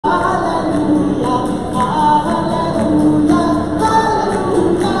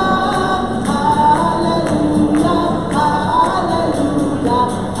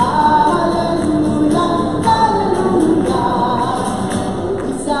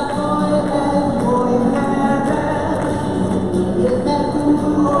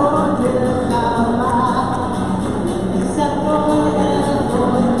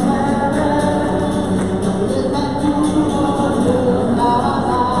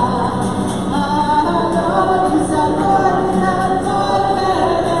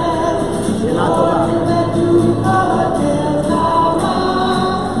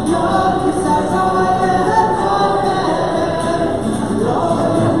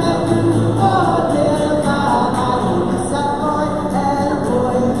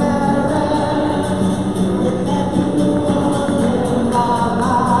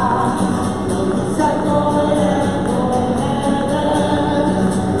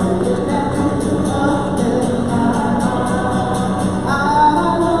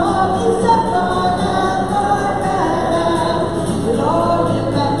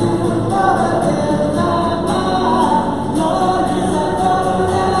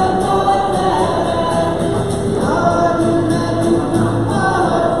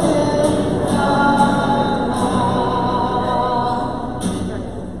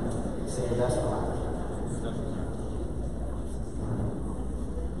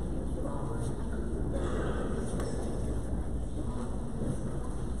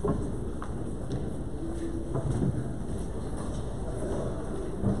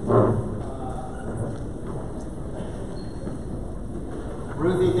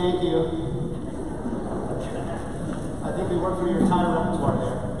Ruby, thank you. I think we worked through your entire repertoire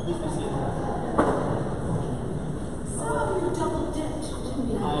there. Please be seated. So you double dipped,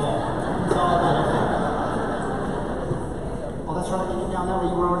 didn't you? I know. It's all good. Oh, that's right. You get down there where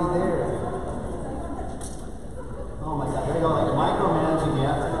you were already there. Oh my God. There you go. Like micromanaging the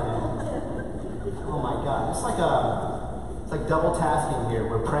effort. Oh my God. It's like double tasking here.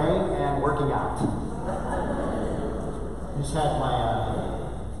 We're praying and working out. I just had my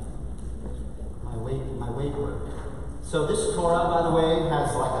weight work. So this Torah, by the way,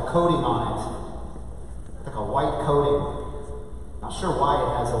 has like a coating on it, like a white coating. Not sure why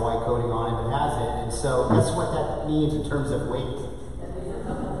it has a white coating on it, but it has it, and so that's what that means in terms of weight.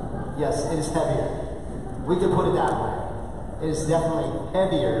 Yes, it is heavier. We can put it that way. It is definitely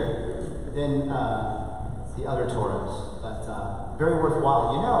heavier than the other Torahs, but very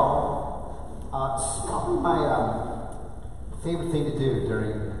worthwhile. You know, it's probably my favorite thing to do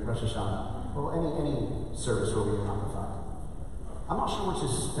during Rosh Hashanah. Well, any service where we amplify. I'm not sure which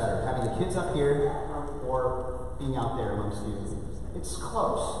is better, having the kids up here or being out there amongst you. It's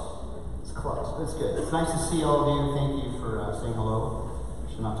close. It's close, but it's good. It's nice to see all of you. Thank you for saying hello.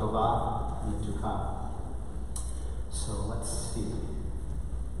 Shana Tova and Tukah. So let's see.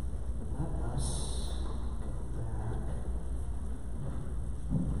 Let us go back.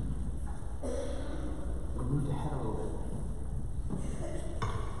 We moved ahead a little bit.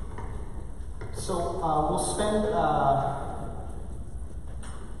 So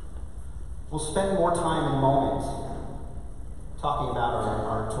we'll spend more time in moments talking about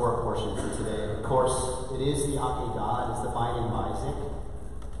our Torah portion for today. Of course, it is the Akedah, it's the binding of Isaac.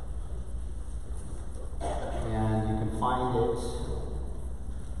 And you can find it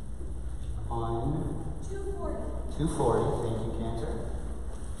on 240. Thank you, Cantor.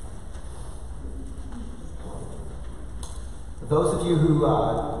 Those of you who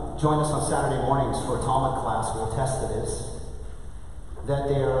join us on Saturday mornings for a Talmud class will attest to this, that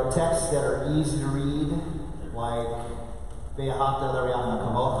there are texts that are easy to read, like Ve'ahavta l'reacha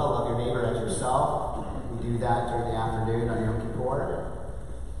kamocha, love your neighbor as yourself. We do that during the afternoon on Yom Kippur.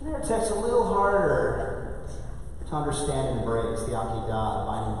 And there are texts a little harder to understand and embrace. The Akedah, the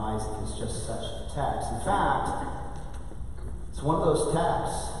binding of Isaac, is just such a text. In fact, it's one of those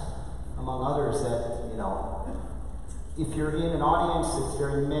texts, among others, that, you know, if you're in an audience that's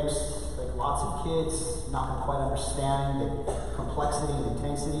very mixed, like lots of kids, not going to quite understand the complexity and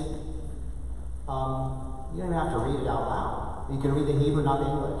intensity, you don't even have to read it out loud. You can read the Hebrew, not the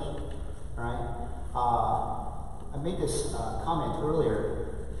English. Right? I made this comment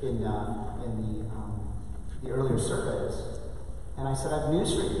earlier in the earlier surveys, and I said, I have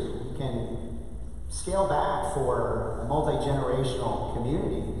news for you. You can scale back for a multi-generational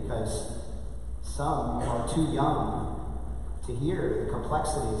community because some are too young to hear the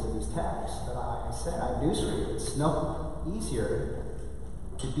complexities of these texts. But I said, I have news for you. It's no easier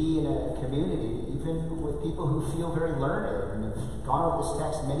to be in a community, even with people who feel very learned and have gone over this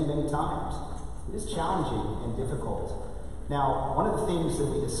text many, many times. It is challenging and difficult. Now, one of the things that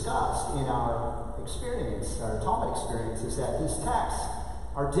we discussed in our experience, our Talmud experience, is that these texts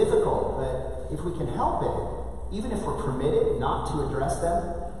are difficult, but if we can help it, even if we're permitted not to address them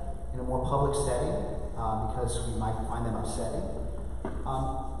in a more public setting, because we might find them upsetting.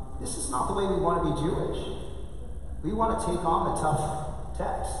 This is not the way we want to be Jewish. We want to take on the tough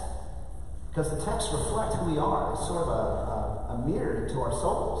text, because the texts reflect who we are. It's sort of a mirror to our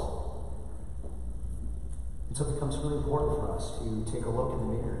souls. And so it becomes really important for us to take a look in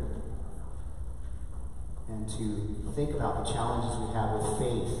the mirror and to think about the challenges we have with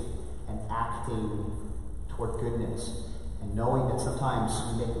faith and acting toward goodness. And knowing that sometimes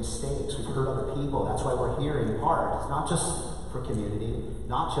we make mistakes, we've hurt other people. That's why we're here in part. It's not just for community,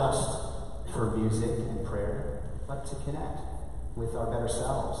 not just for music and prayer, but to connect with our better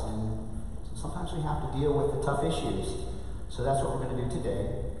selves. And so sometimes we have to deal with the tough issues. So that's what we're going to do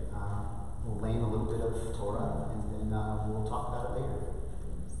today. We'll lay in a little bit of Torah, and then we'll talk about it later.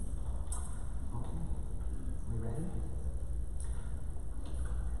 Okay. We ready?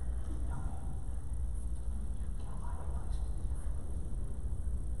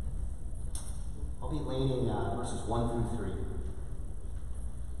 I'll be laning verses 1 through 3.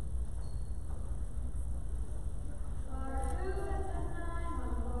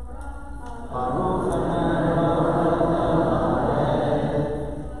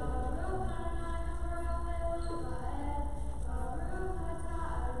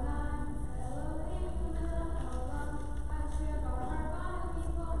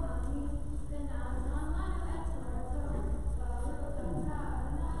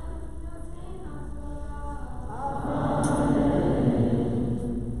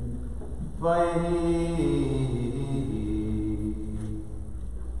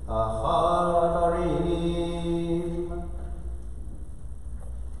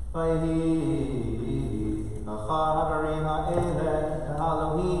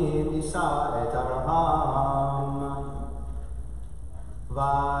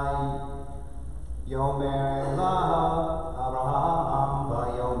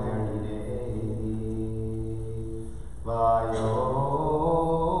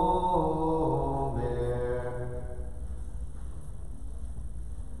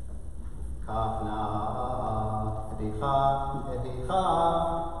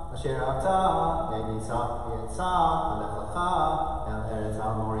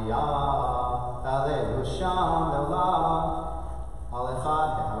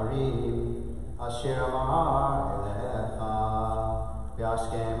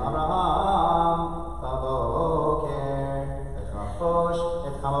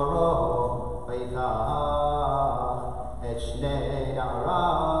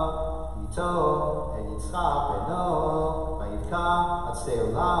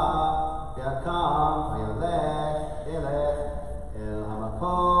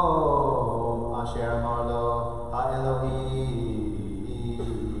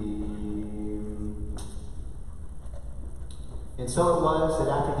 And so it was that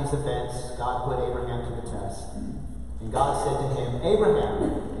after these events, God put Abraham to the test. And God said to him, "Abraham,"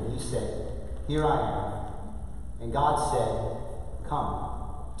 and he said, "Here I am." And God said,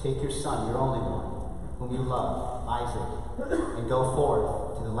 "Come, take your son, your only one, whom you love, Isaac, and go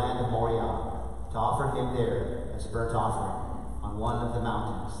forth to the land of Moriah, to offer him there as a burnt offering on one of the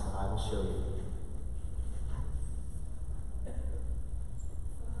mountains that I will show you."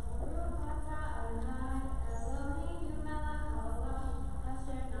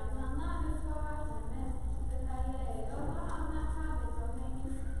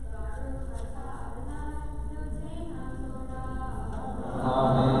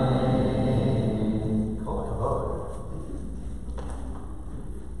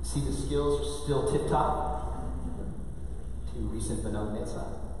 See, the skills are still tip-top. Two recent Benot Mitzvah.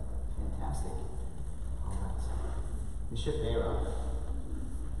 Fantastic. All right. Mishabera.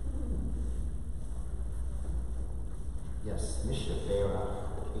 Yes, Mishabera.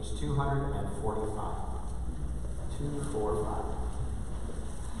 Page 245. 245.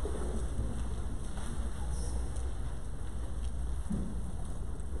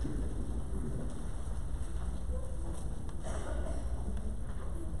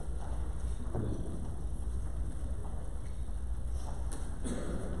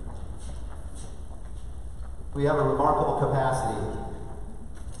 We have a remarkable capacity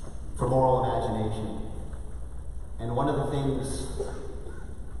for moral imagination. And one of the things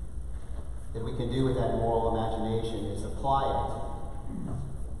that we can do with that moral imagination is apply it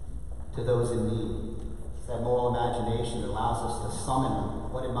to those in need. It's that moral imagination that allows us to summon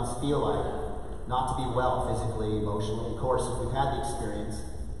what it must feel like not to be well physically, emotionally. Of course, if we've had the experience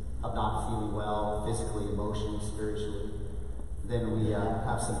of not feeling well physically, emotionally, spiritually, then we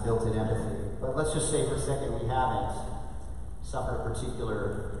have some built-in empathy. But let's just say for a second we haven't suffered a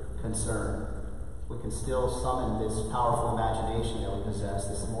particular concern. We can still summon this powerful imagination that we possess,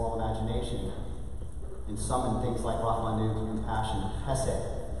 this moral imagination, and summon things like Rahmanut, compassion, Hesed,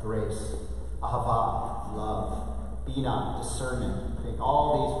 grace, Ahava, love, Bina, discernment. Take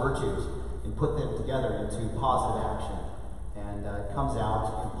all these virtues and put them together into positive action. And it comes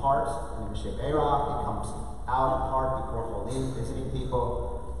out in part in Mishneh Berach, it comes out in part before Cholim, visiting people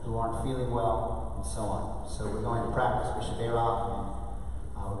who aren't feeling well, and so on. So we're going to practice Mishneh Berach,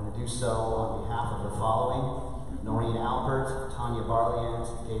 and we're going to do so on behalf of the following: Noreen Alpert, Tanya Barliant,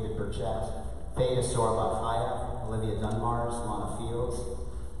 David Burchett, Thea Sora Bathaya, Olivia Dunmars, Lana Fields,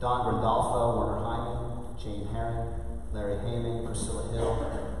 Don Grandolfo, Werner Hyman, Jane Herron, Larry Heyman, Priscilla Hill,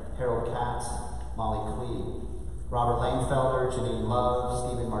 Harold Katz, Molly Clee, Robert Langfelder, Janine Love,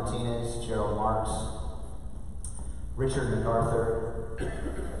 Stephen Martinez, Gerald Marks, Richard MacArthur,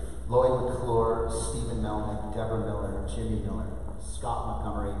 Lloyd McClure, Stephen Melnick, Deborah Miller, Jimmy Miller, Scott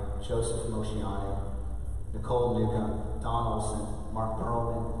Montgomery, Joseph Mosciani, Nicole Newcomb, Don Olson, Mark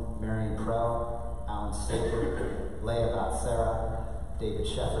Perlman, Marion Crow, Alan Stapler, Leah Batsera, David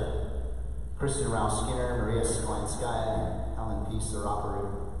Shefford, Kristen Rouse Skinner, Maria Sklanskaya, Alan P.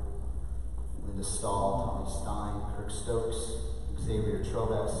 Saraparu, Linda Stahl, Tommy Stein, Kirk Stokes, Xavier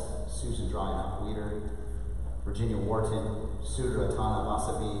Trobes, Susan Drynap Weeder, Virginia Wharton, Sudra Atana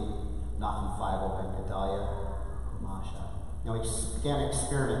Vasavi, Nachum Feibel, and Gedalia Masha. Now, we began an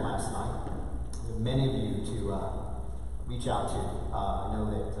experiment last night with many of you to reach out to. I know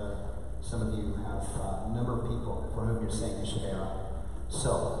that some of you have a number of people for whom you're saying Mishneh Berach.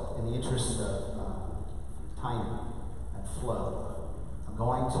 So, in the interest of timing and flow, I'm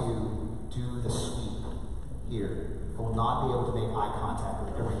going to do the sweep here. I will not be able to make eye contact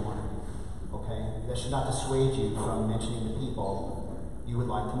with every one of you. Okay? That should not dissuade you from mentioning the people you would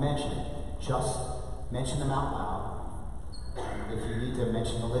like to mention. Just mention them out loud. And if you need to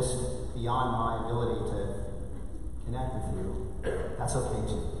mention the list beyond my ability to connect with you, that's okay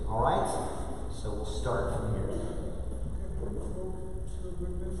too. All right? So we'll start from here.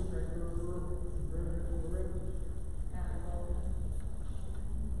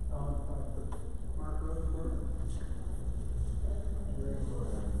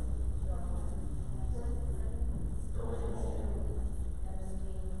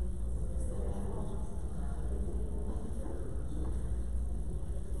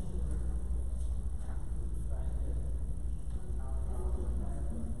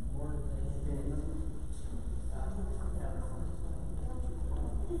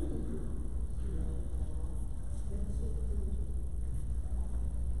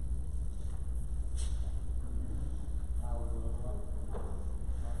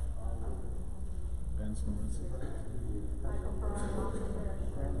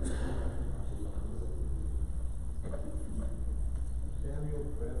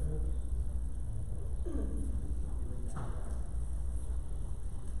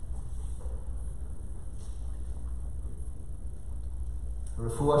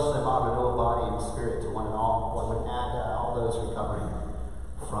 Refuah Shlema, renewal body and spirit to one and all. What would add all those recovering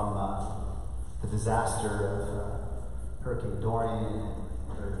from the disaster of Hurricane Dorian and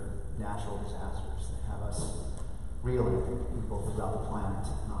other natural disasters that have us reeling, people throughout the planet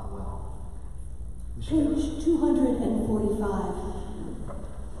not well. Page 245.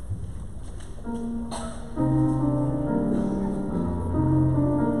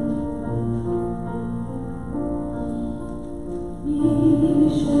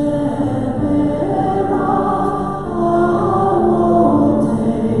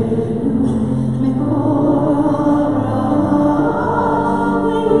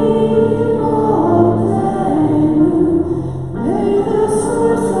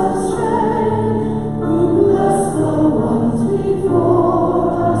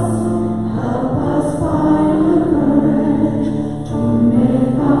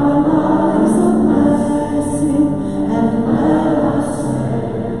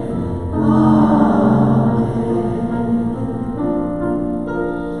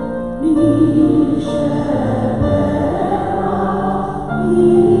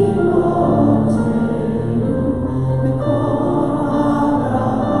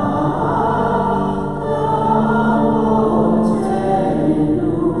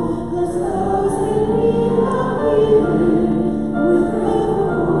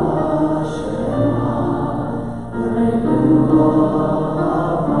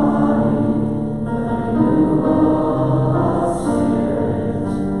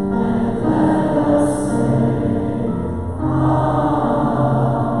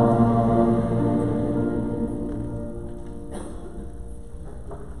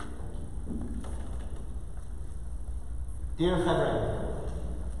 Dear Chevron,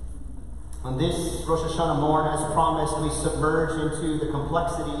 on this Rosh Hashanah morn, as promised, we submerge into the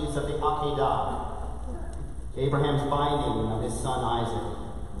complexities of the Akedah, Abraham's binding of his son Isaac.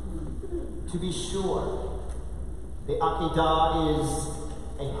 To be sure, the Akedah is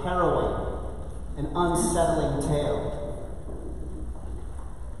a harrowing and unsettling tale,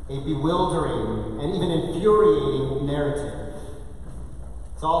 a bewildering and even infuriating narrative.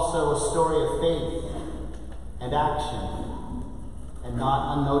 It's also a story of faith and action, and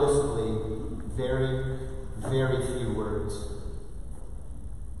not unnoticeably, very, very few words.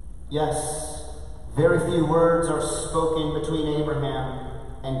 Yes, very few words are spoken between Abraham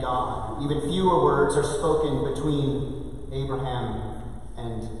and God. Even fewer words are spoken between Abraham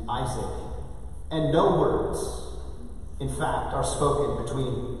and Isaac. And no words, in fact, are spoken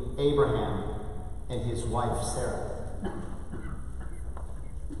between Abraham and his wife Sarah.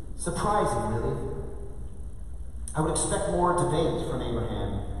 Surprising, really. I would expect more debate from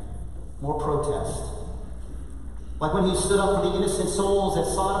Abraham, more protest. Like when he stood up for the innocent souls at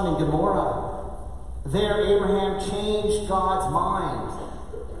Sodom and Gomorrah. There, Abraham changed God's mind,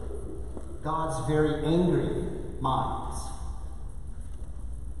 God's very angry minds.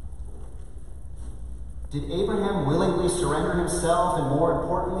 Did Abraham willingly surrender himself and, more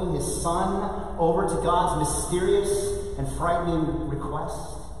importantly, his son over to God's mysterious and frightening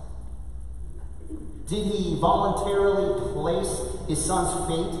request? Did he voluntarily place his son's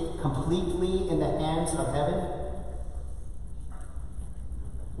fate completely in the hands of heaven?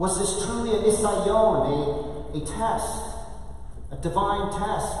 Was this truly a nisayon, a test, a divine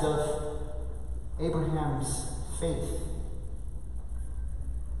test of Abraham's faith.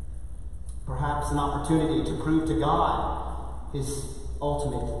 Perhaps an opportunity to prove to God his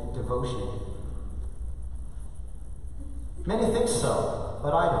ultimate devotion. Many think so,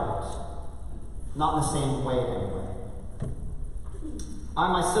 but I don't. Not in the same way, anyway. I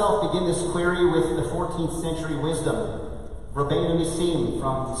myself begin this query with the 14th century wisdom, Rabbi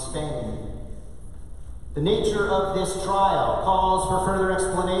from Spain. The nature of this trial calls for further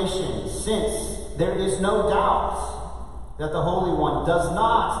explanation, since there is no doubt that the Holy One does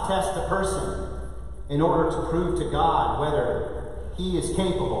not test a person in order to prove to God whether he is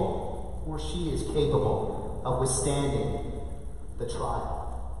capable or she is capable of withstanding the trial.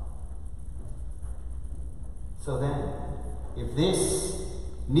 So then, if this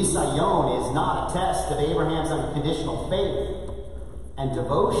Nisayon is not a test of Abraham's unconditional faith and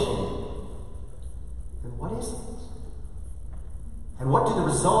devotion, then what is it? And what do the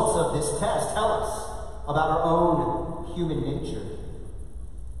results of this test tell us about our own human nature?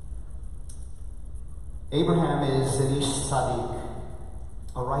 Abraham is an ish tzaddik,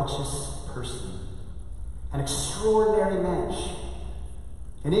 a righteous person, an extraordinary mensch.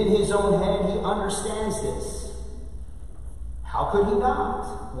 And in his own head, he understands this. How could he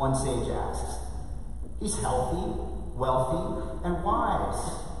not? One sage asks. He's healthy, wealthy, and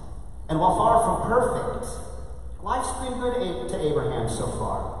wise. And while far from perfect, life's been good to Abraham so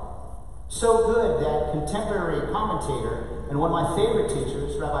far. So good that contemporary commentator and one of my favorite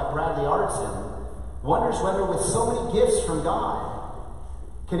teachers, Rabbi Bradley Artson, wonders whether with so many gifts from God,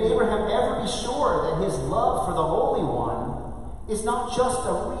 can Abraham ever be sure that his love for the Holy One is not just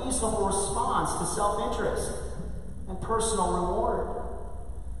a reasonable response to self-interest and personal reward?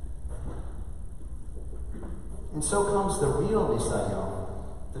 And so comes the real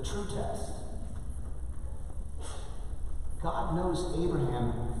Nisayon, the true test. God knows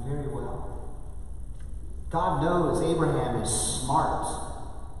Abraham very well. God knows Abraham is smart,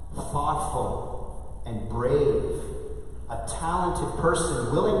 thoughtful, and brave, a talented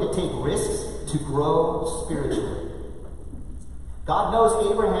person willing to take risks to grow spiritually. God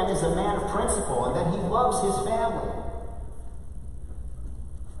knows Abraham is a man of principle and that he loves his family.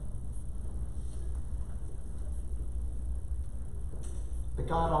 But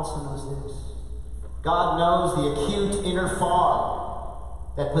God also knows this. God knows the acute inner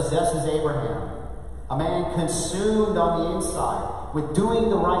fog that possesses Abraham, a man consumed on the inside with doing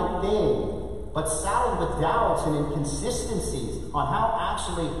the right thing, but saddled with doubts and inconsistencies on how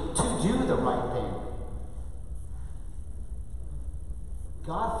actually to do the right thing.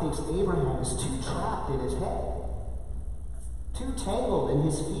 God thinks Abraham is too trapped in his head, too tangled in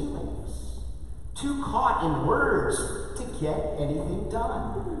his feelings, too caught in words to get anything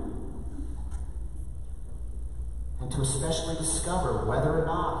done, and to especially discover whether or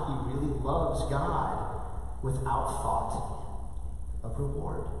not he really loves God without thought of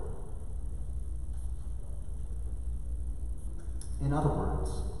reward. In other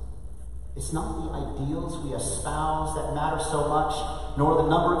words, it's not the ideals we espouse that matter so much, nor the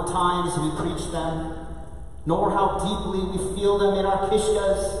number of times we preach them, nor how deeply we feel them in our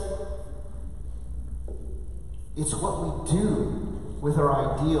kishkas. It's what we do with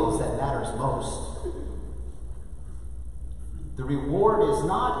our ideals that matters most. The reward is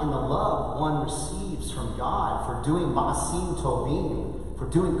not in the love one receives from God for doing ma'asim tovim, for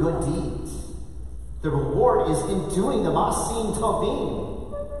doing good deeds. The reward is in doing the ma'asim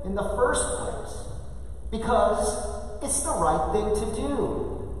tovim in the first place, because it's the right thing to do.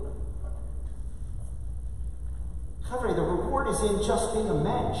 However, the reward is in just being a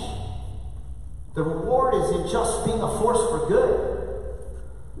mensch. The reward is in just being a force for good.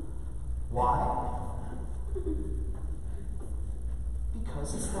 Why?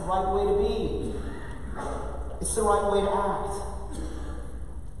 Because it's the right way to be. It's the right way to act.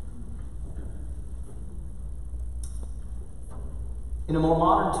 In a more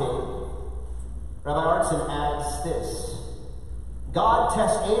modern take, Rabbi Artson adds this. God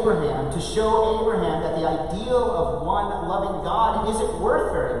tests Abraham to show Abraham that the ideal of one loving God isn't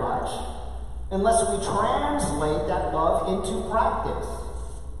worth very much unless we translate that love into practice.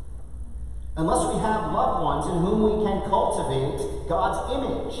 Unless we have loved ones in whom we can cultivate God's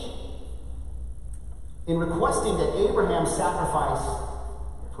image. In requesting that Abraham sacrifice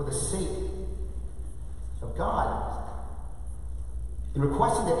for the sake of God, in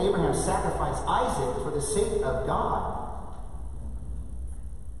requesting that Abraham sacrifice Isaac for the sake of God,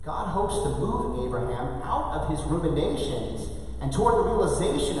 God hopes to move Abraham out of his ruminations and toward the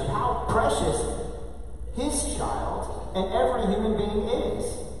realization of how precious his child and every human being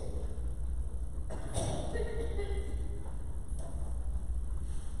is.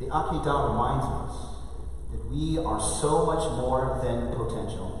 the Akedah reminds us that we are so much more than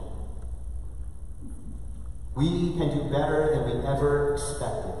potential. We can do better than we ever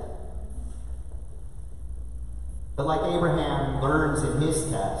expected. But like Abraham learns in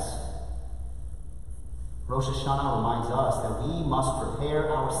his test, Rosh Hashanah reminds us that we must prepare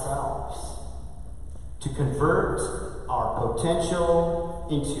ourselves to convert our potential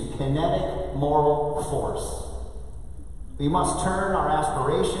into kinetic moral force. We must turn our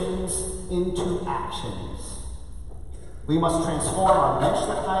aspirations into actions. We must transform our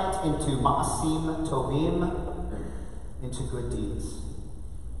menschlichkeit into ma'asim tovim, into good deeds.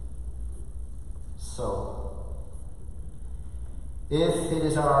 So, if it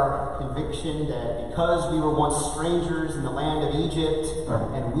is our conviction that because we were once strangers in the land of Egypt,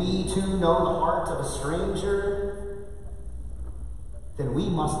 and we too know the heart of a stranger, then we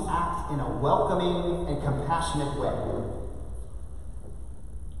must act in a welcoming and compassionate way.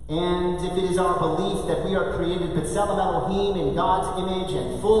 And if it is our belief that we are created B'Tselem Elohim in God's image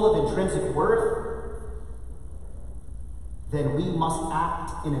and full of intrinsic worth, then we must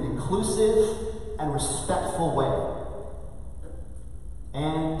act in an inclusive and respectful way.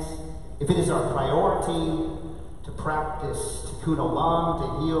 And if it is our priority to practice Tikkun Olam,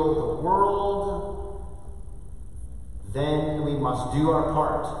 to heal the world, then we must do our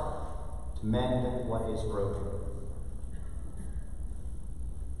part to mend what is broken.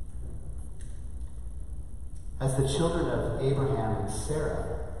 As the children of Abraham and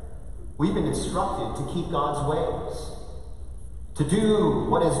Sarah, we've been instructed to keep God's ways, to do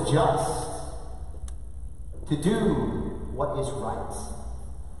what is just, to do what is right.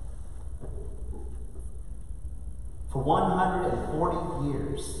 For 140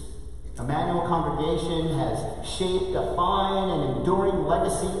 years, Emmanuel Congregation has shaped a fine and enduring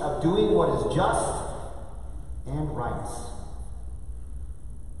legacy of doing what is just and right.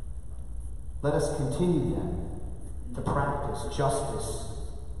 Let us continue then to practice justice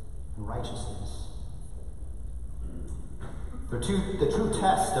and righteousness. The true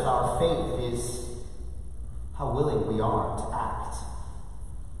test of our faith is how willing we are to act.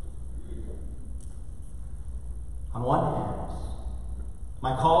 On one hand,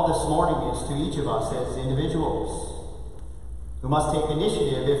 my call this morning is to each of us as individuals who must take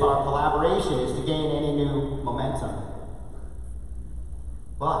initiative if our collaboration is to gain any new momentum.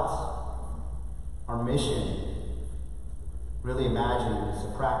 But our mission really imagines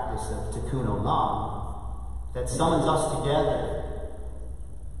a practice of Tikkun Olam that summons us together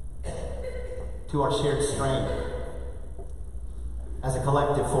to our shared strength as a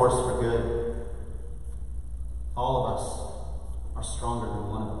collective force for good. All of us are stronger than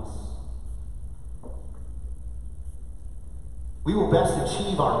one of us. We will best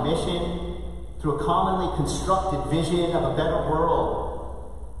achieve our mission through a commonly constructed vision of a better world,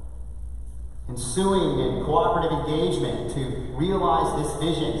 ensuing in cooperative engagement to realize this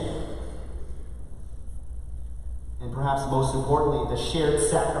vision, and perhaps most importantly, the shared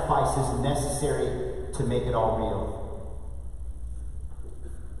sacrifices necessary to make it all real.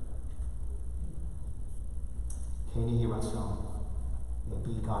 Keni Hiratzon, may it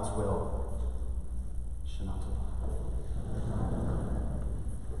be God's will. Shana Tova.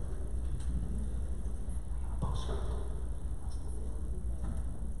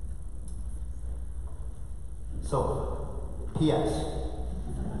 So, P.S.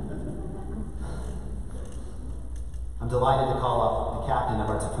 I'm delighted to call up the captain of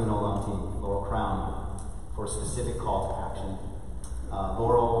our Tikkun Olam team, Laurel Crown, for a specific call to action.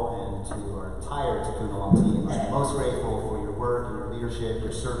 Laurel and to our entire Tikkun Olam team, I'm most grateful for your work and your leadership,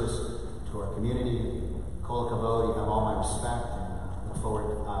 your service to our community. Kol Kavod, you have all my respect, and I look forward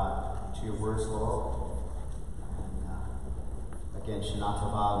to your words, Laurel. And again, Shana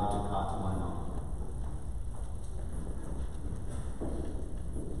Tova Metukat to one and all.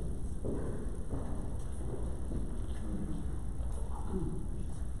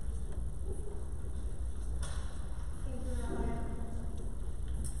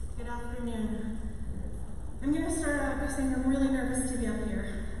 I'm going to start out by saying I'm really nervous to be up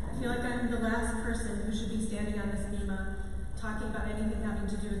here. I feel like I'm the last person who should be standing on this bima talking about anything having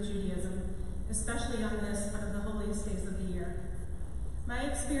to do with Judaism, especially on this, one of the holiest days of the year. My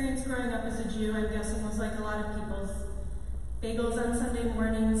experience growing up as a Jew, I'm guessing, was like a lot of people's. Bagels on Sunday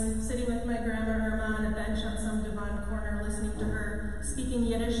mornings, sitting with my grandma Irma on a bench on some divan corner, listening to her speaking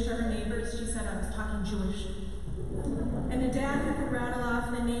Yiddish to her neighbors. She said I was talking Jewish. And a dad who could rattle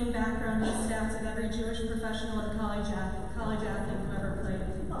off the name, background, and stats of every Jewish professional and college athlete who ever played.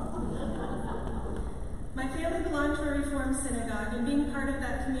 My family belonged to a Reform synagogue, and being part of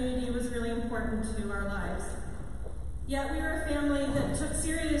that community was really important to our lives. Yet we were a family that took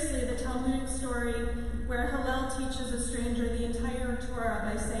serious story where Hillel teaches a stranger the entire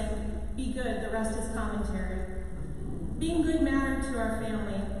Torah by saying, "Be good, the rest is commentary." Being good mattered to our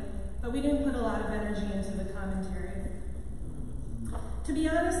family, but we didn't put a lot of energy into the commentary. To be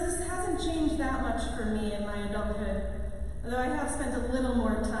honest, this hasn't changed that much for me in my adulthood, although I have spent a little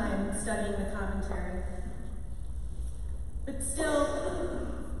more time studying the commentary. But still,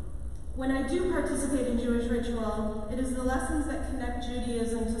 when I do participate in Jewish ritual, it is the lessons that connect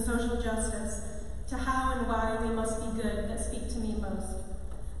Judaism to social justice, to how and why we must be good, that speak to me most.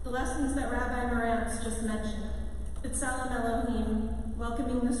 The lessons that Rabbi Marantz just mentioned, B'Tselem Elohim,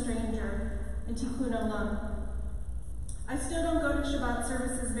 welcoming the stranger, and Tikkun Olam. I still don't go to Shabbat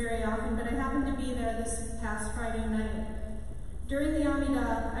services very often, but I happened to be there this past Friday night. During the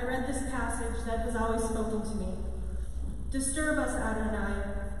Amidah, I read this passage that has always spoken to me. Disturb us, Adonai.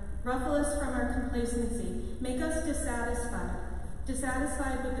 Ruffle us from our complacency. Make us dissatisfied.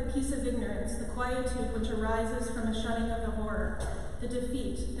 Dissatisfied with the peace of ignorance, the quietude which arises from a shunning of the horror, the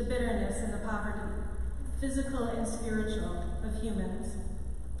defeat, the bitterness, and the poverty, physical and spiritual, of humans.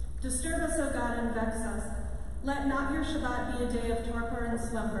 Disturb us, O God, and vex us. Let not your Shabbat be a day of torpor and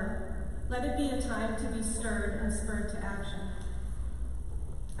slumber. Let it be a time to be stirred and spurred to action.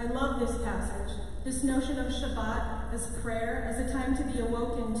 I love this passage, this notion of Shabbat as prayer, as a time to be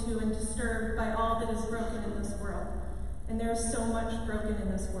awoken to and disturbed by all that is broken in this world. And there is so much broken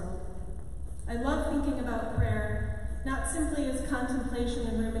in this world. I love thinking about prayer, not simply as contemplation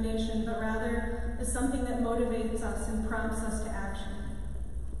and rumination, but rather as something that motivates us and prompts us to action.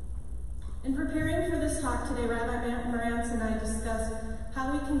 In preparing for this talk today, Rabbi Marantz and I discussed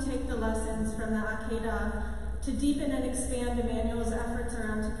how we can take the lessons from the Akedah to deepen and expand Emmanuel's efforts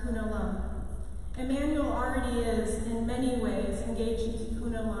around Tikkun Olam. Emmanuel already is, in many ways, engaged in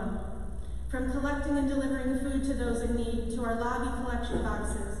Tikkun Olam. From collecting and delivering food to those in need, to our lobby collection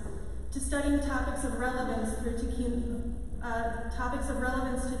boxes, to studying topics of relevance through the Tikkun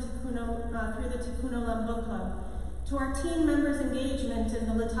Olam Book Club, to our team members' engagement in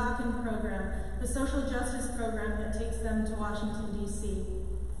the Latakin program, the social justice program that takes them to Washington, D.C.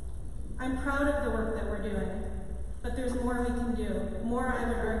 I'm proud of the work that we're doing, but there's more we can do, more I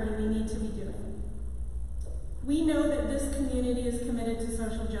would argue we need to be doing. We know that this community is committed to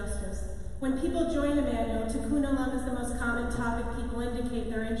social justice. When people join Emmanuel, Tikkun Olam is the most common topic people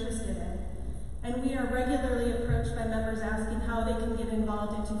indicate they're interested in, and we are regularly approached by members asking how they can get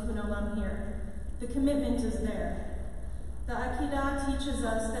involved in Tikkun Olam here. The commitment is there. The Akedah teaches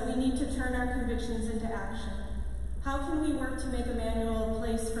us that we need to turn our convictions into action. How can we work to make Emmanuel a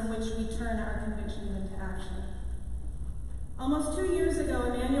place from which we turn our convictions into action? Almost 2 years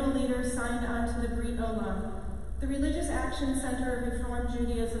ago, Emmanuel leaders signed on to the Brit Olam, the Religious Action Center of Reform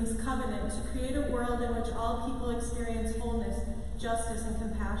Judaism's covenant to create a world in which all people experience wholeness, justice, and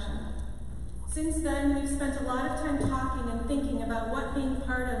compassion. Since then, we've spent a lot of time talking and thinking about what being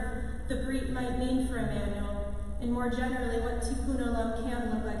part of the Brit might mean for Emmanuel, and more generally, what Tikkun Olam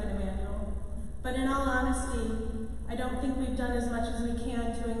can look like in Emmanuel. But in all honesty, I don't think we've done as much as we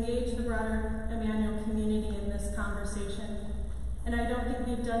can to engage the broader Emmanuel community in this conversation. And I don't think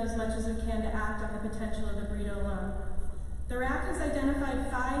we've done as much as we can to act on the potential of the Brit Olam. The RAC has identified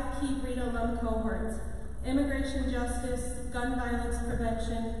 5 key Brit Olam cohorts: immigration justice, gun violence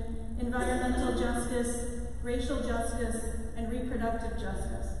prevention, environmental justice, racial justice, and reproductive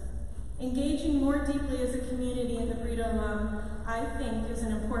justice. Engaging more deeply as a community in the Brit Olam, I think, is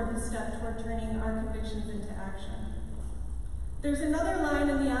an important step toward turning our convictions into action. There's another line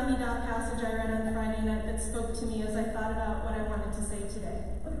in the Amidah passage I read on Friday night that spoke to me as I thought about what I wanted to say today.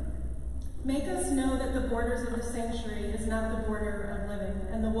 Make us know that the borders of the sanctuary is not the border of living,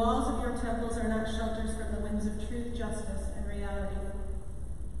 and the walls of your temples are not shelters from the winds of truth, justice, and reality.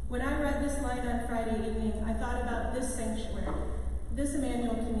 When I read this line on Friday evening, I thought about this sanctuary, this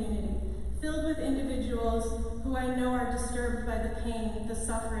Emmanuel community, filled with individuals who I know are disturbed by the pain, the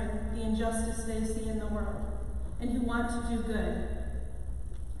suffering, the injustice they see in the world, and who want to do good,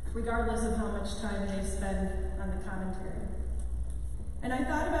 regardless of how much time they spend on the commentary. And I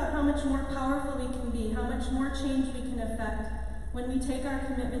thought about how much more powerful we can be, how much more change we can effect when we take our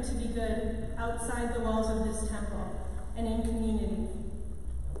commitment to be good outside the walls of this temple and in community.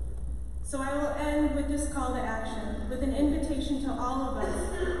 So I will end with this call to action, with an invitation to all of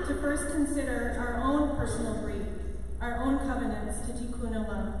us to first consider our own personal brief, our own covenants to Tikkun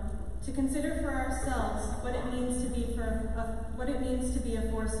Olam, to consider for ourselves what it means to be a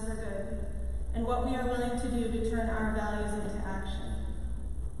force for good, and what we are willing to do to turn our values into action.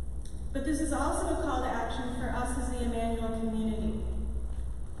 But this is also a call to action for us as the Emmanuel community,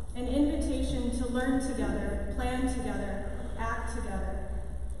 an invitation to learn together, plan together, act together,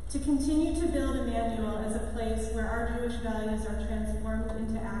 to continue to build Emmanuel as a place where our Jewish values are transformed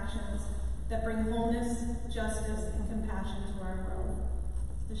into actions that bring wholeness, justice, and compassion to our world.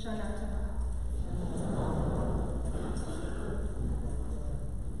 Shana Tova.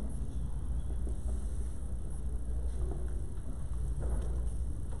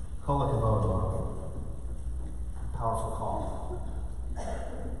 Kol HaKavod. Powerful call.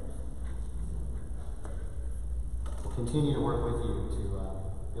 We'll continue to work with you to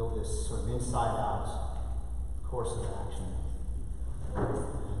build this sort of inside-out course of action. And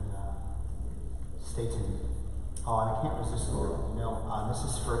stay tuned. Oh, and I can't resist the Lord. This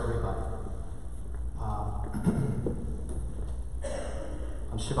is for everybody.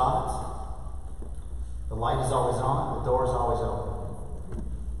 On Shabbat, the light is always on, the door is always open.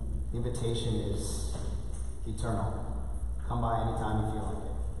 The invitation is eternal. Come by anytime you feel like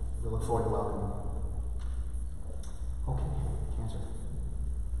it. We look forward to welcoming you. Okay, cancer.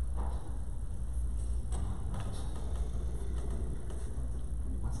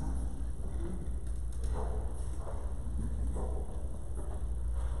 What's that?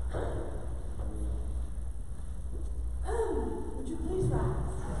 Would you please rise?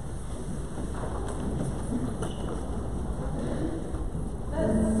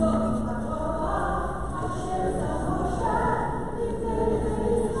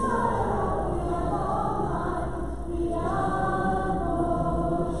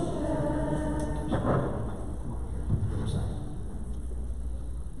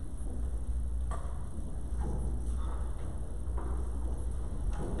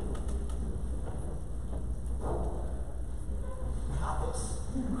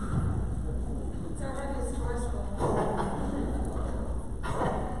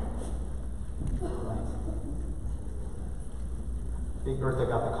 Big Bertha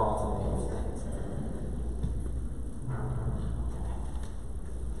got the call today.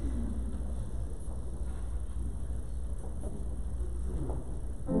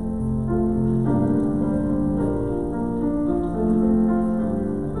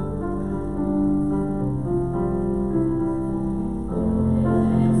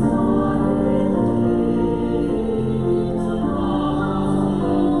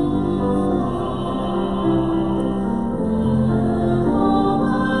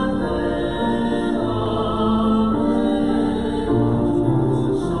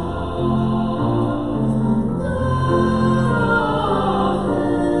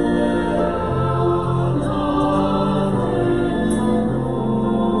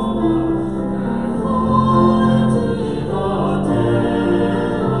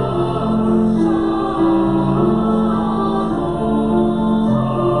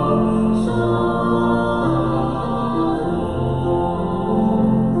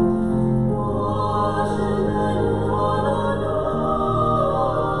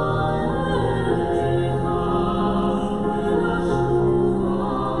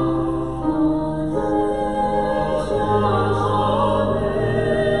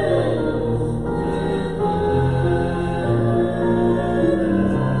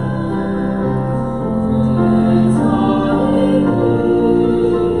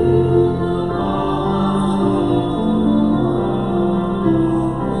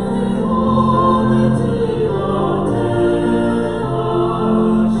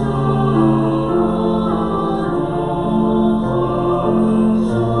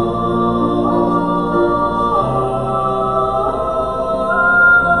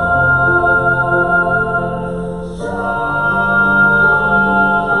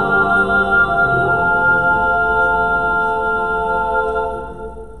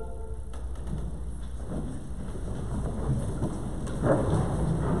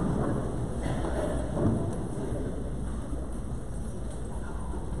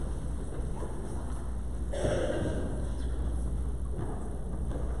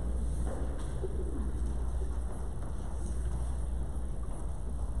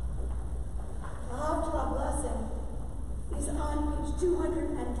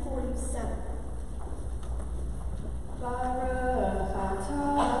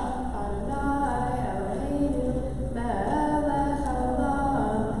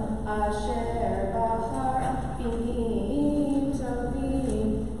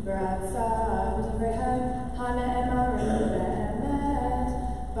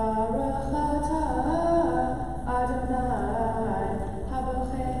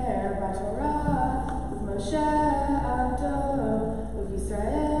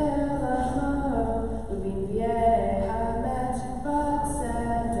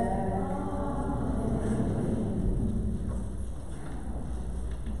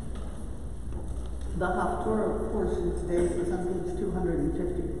 The Haftorah portion today is on page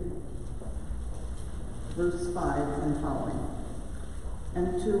 250. verse 5 and following.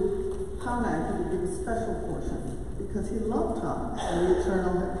 And to Hannah he would give a special portion, because he loved Hannah, and the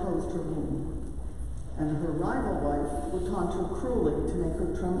Eternal had closed her womb. And her rival wife would taunt her cruelly to make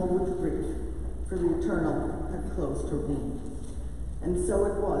her tremble with grief, for the Eternal had closed her womb. And so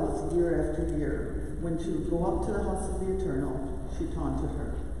it was year after year. When she would go up to the house of the Eternal, she taunted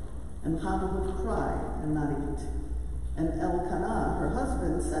her. And Hannah would cry and not eat. And Elkanah, her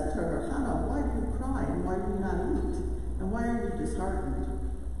husband, said to her, Hannah, why do you cry, and why do you not eat? And why are you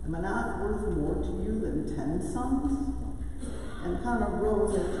disheartened? Am I not worth more to you than 10 sons? And Hannah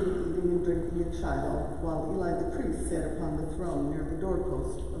rose after eating and drinking at Shiloh, while Eli the priest sat upon the throne near the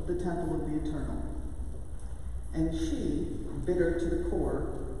doorpost of the temple of the Eternal. And she, bitter to the core,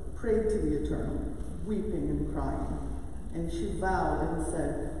 prayed to the Eternal, weeping and crying. And she vowed and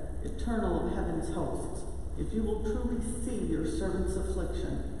said, Eternal of heaven's hosts, if you will truly see your servant's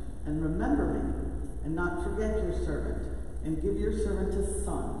affliction, and remember me, and not forget your servant, and give your servant a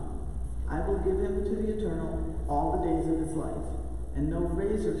son, I will give him to the Eternal all the days of his life, and no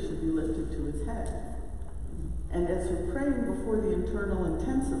razor should be lifted to his head. And as her praying before the Eternal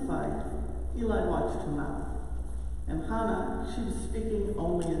intensified, Eli watched her mouth. And Hannah, she was speaking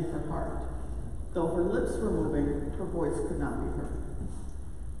only in her heart. Though her lips were moving, her voice could not be heard.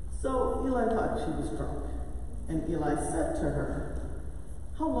 So Eli thought she was drunk. And Eli said to her,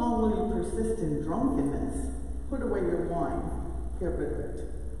 How long will you persist in drunkenness? Put away your wine, get rid of it.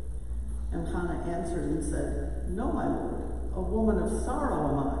 And Hannah answered and said, No, my lord, a woman of sorrow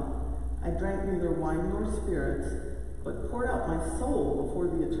am I. I drank neither wine nor spirits, but poured out my soul before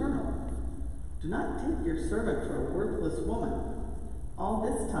the Eternal. Do not take your servant for a worthless woman. All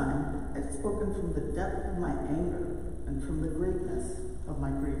this time I've spoken from the depth of my anger and from the greatness of my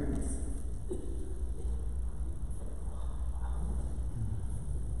grievance.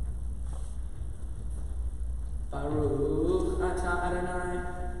 Baruch atah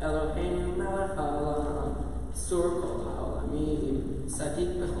Adonai Eloheinu melech haolam, sur kol ha'olamim, sadik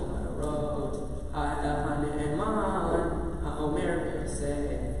b'chol ha'orot, ha'el ha'ne'eman, ha'omer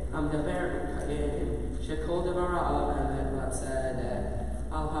v'yoseh, ha'mdaber v'kayim, shekol devarav emet v'tzedek,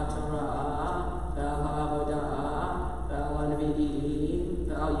 al ha'torah, ve'al ha'avodah, ve'al ha'nevi'im,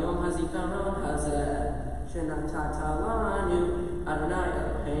 ve'al yom hazikaron hazeh, shenatata lanu, Adonai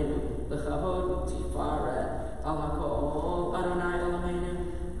Eloheinu, l'chavod u'tifaret, al ha'kol Adonai Eloheinu,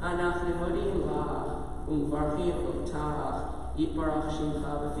 אנחנו מודים לך ומברכים אותך, יתברך שמך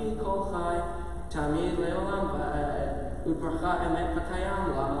בפי כל חי, תמיד לעולם ועד, וברכה אמת וקיים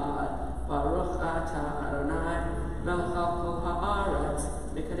לעד, ברוך אתה אדוני, מלך על כל הארץ,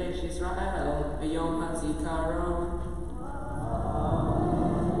 מקדש ישראל ביום הזיכרון.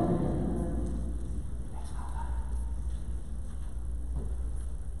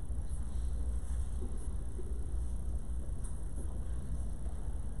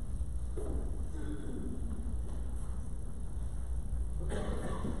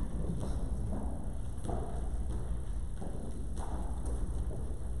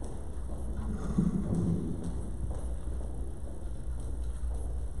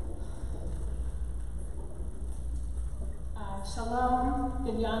 Shalom,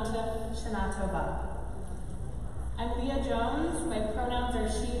 Good Yontif, Shana Tova. I'm Leah Jones, my pronouns are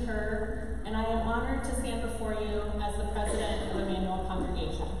she, her, and I am honored to stand before you as the president of Emmanuel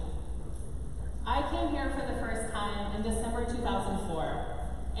Congregation. I came here for the first time in December 2004,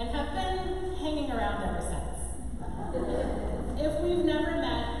 and have been hanging around ever since. If we've never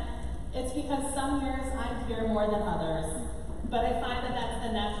met, it's because some years I'm here more than others, but I find that that's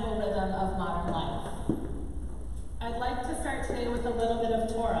the natural rhythm of modern life. I'd like to start today with a little bit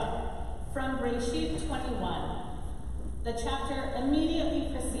of Torah from Bereshit 21, the chapter immediately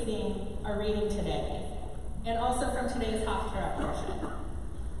preceding our reading today, and also from today's Haftarah portion.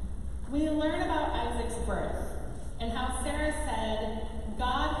 We learn about Isaac's birth and how Sarah said,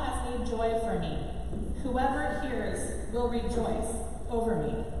 God has made joy for me. Whoever hears will rejoice over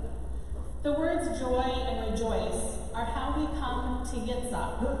me. The words joy and rejoice are how we come to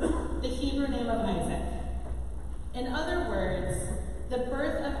Yitzhak, the Hebrew name of Isaac. In other words, the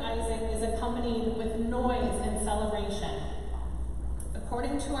birth of Isaac is accompanied with noise and celebration.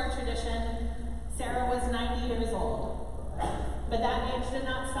 According to our tradition, Sarah was 90 years old, but that age did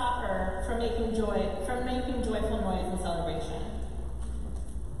not stop her from making joyful noise and celebration.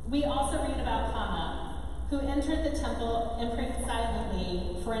 We also read about Hannah, who entered the temple and prayed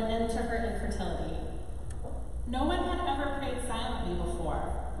silently for an end to her infertility. No one had ever prayed silently before.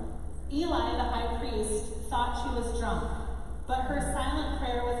 Eli, the high priest, thought she was drunk, but her silent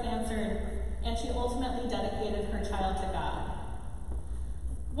prayer was answered, and she ultimately dedicated her child to God.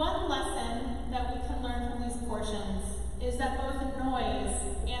 One lesson that we can learn from these portions is that both noise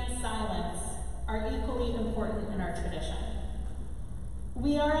and silence are equally important in our tradition.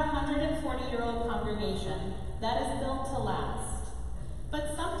 We are a 140-year-old congregation that is built to last,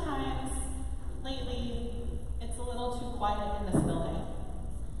 but sometimes, lately, it's a little too quiet in this building.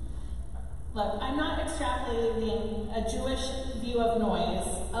 Look, I'm not extrapolating a Jewish view of noise,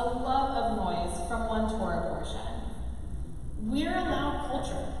 a love of noise from one Torah portion. We're a loud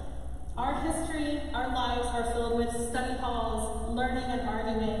culture. Our history, our lives are filled with study halls, learning and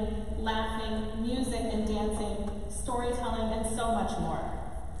arguing, laughing, music and dancing, storytelling, and so much more.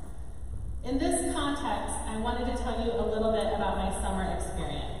 In this context, I wanted to tell you a little bit about my summer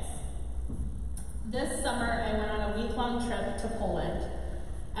experience. This summer, I went on a week-long trip to Poland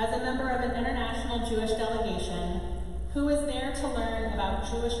as a member of an international Jewish delegation who was there to learn about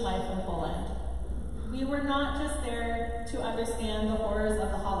Jewish life in Poland. We were not just there to understand the horrors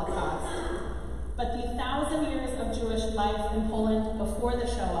of the Holocaust, but the 1,000 years of Jewish life in Poland before the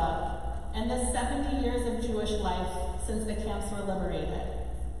Shoah and the 70 years of Jewish life since the camps were liberated.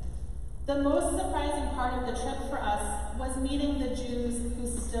 The most surprising part of the trip for us was meeting the Jews who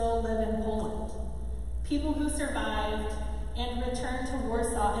still live in Poland, people who survived and returned to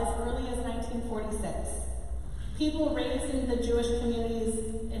Warsaw as early as 1946. People raised in the Jewish communities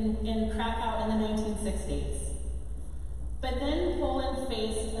in Krakow in the 1960s. But then Poland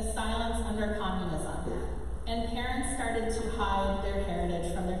faced a silence under communism, and parents started to hide their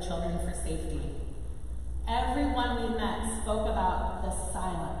heritage from their children for safety. Everyone we met spoke about the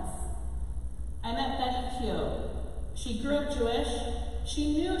silence. I met Betty Q. She grew up Jewish.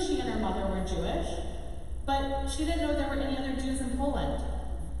 She knew she and her mother were Jewish, but she didn't know there were any other Jews in Poland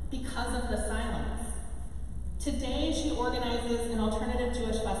because of the silence. Today, she organizes an alternative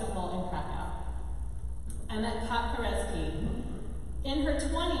Jewish festival in Krakow. I met Kat Korezki. In her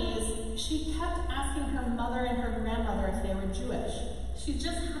 20s, she kept asking her mother and her grandmother if they were Jewish. She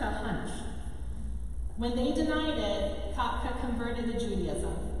just had a hunch. When they denied it, Katka converted to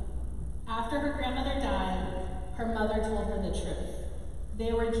Judaism. After her grandmother died, her mother told her the truth.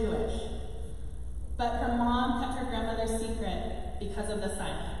 They were Jewish. But her mom kept her grandmother's secret because of the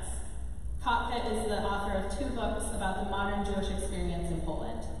silence. Katka is the author of 2 books about the modern Jewish experience in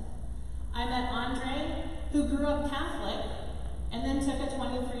Poland. I met Andre, who grew up Catholic, and then took a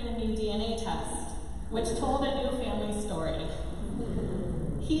 23andMe DNA test, which told a new family story.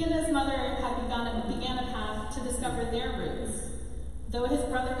 He and his mother had began a path to discover their roots, though his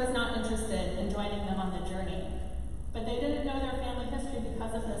brother was not interested in joining them on the journey. But they didn't know their family history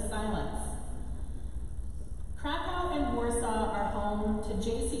because of his silence. Krakow and Warsaw are home to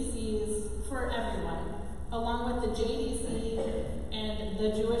JCCs for everyone, along with the JDC and the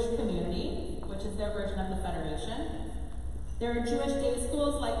Jewish community, which is their version of the Federation. There are Jewish day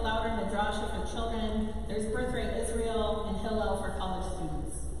schools like Lauder Midrasha for children. There's Birthright Israel and Hillel for college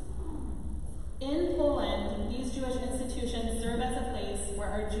students. In Poland, these Jewish institutions serve as a place where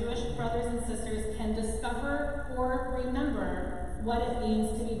our Jewish brothers and sisters can discover or remember what it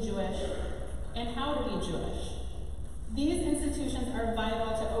means to be Jewish and how to be Jewish. These institutions are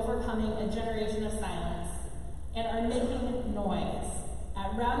vital to overcoming a generation of silence and are making noise.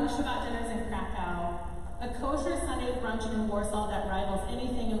 At Rowdy Shabbat dinners in Krakow, a kosher Sunday brunch in Warsaw that rivals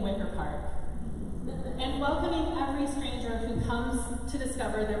anything in Wicker Park, and welcoming every stranger who comes to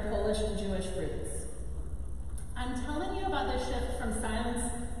discover their Polish and Jewish roots. I'm telling you about the shift from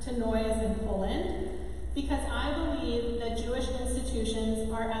silence to noise in Poland because I believe that Jewish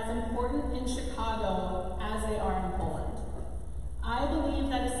institutions are as important in Chicago as they are in Poland. I believe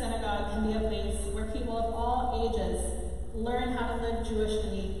that a synagogue can be a place where people of all ages learn how to live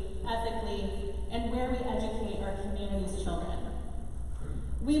Jewishly, ethically, and where we educate our community's children.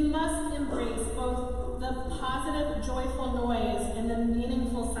 We must embrace both the positive, joyful noise and the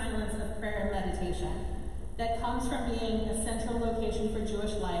meaningful silence of prayer and meditation that comes from being a central location for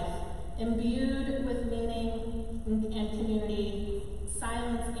Jewish life, imbued with meaning and community,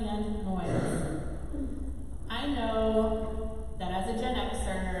 silence and noise. I know that as a Gen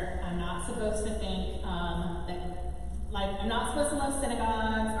Xer, I'm not supposed to think I'm not supposed to love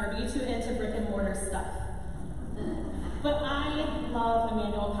synagogues or be too into brick and mortar stuff. But I love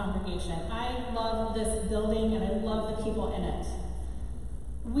Emmanuel Congregation. I love this building and I love the people in it.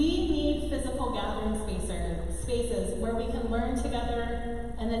 We need physical gathering spaces where we can learn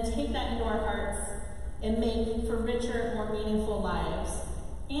together and then take that into our hearts and make for richer, more meaningful lives,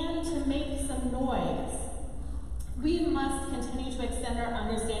 and to make some noise. We must continue to extend our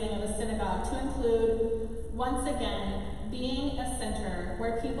understanding of a synagogue to include, once again, being a center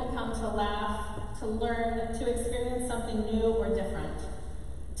where people come to laugh, to learn, to experience something new or different,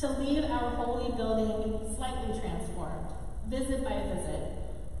 to leave our holy building slightly transformed, visit by visit,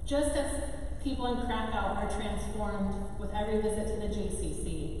 just as people in Krakow are transformed with every visit to the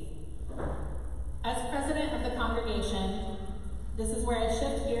JCC. As president of the congregation, this is where I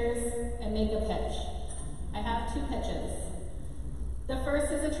shift gears and make a pitch. I have 2 pitches. The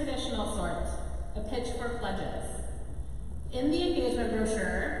first is a traditional sort, a pitch for pledges. In the engagement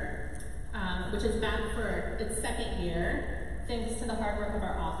brochure, which is back for its 2nd year, thanks to the hard work of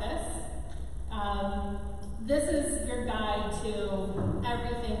our office, this is your guide to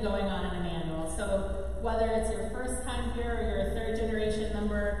everything going on in Emmanuel. So whether it's your first time here or you're a 3rd generation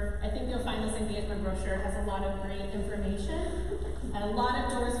member, I think you'll find this engagement brochure has a lot of great information and a lot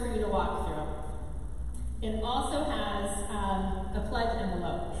of doors for you to walk through. It also has a pledge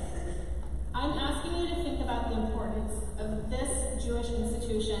envelope. I'm asking you to think about the importance of this Jewish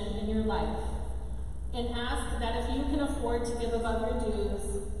institution in your life and ask that if you can afford to give above your dues,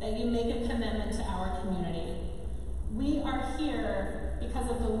 that you make a commitment to our community. We are here because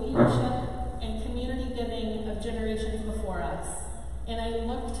of the leadership and community giving of generations before us, and I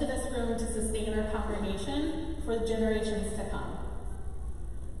look to this room to sustain our congregation for the generations to come.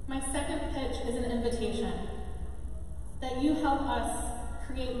 My second pitch is an invitation that you help us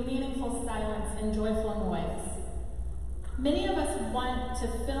create meaningful silence and joyful noise. Many of us want to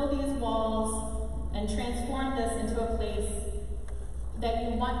fill these walls and transform this into a place that you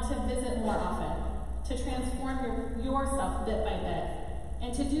want to visit more often, to transform yourself bit by bit.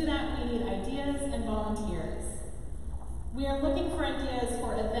 And to do that, we need ideas and volunteers. We are looking for ideas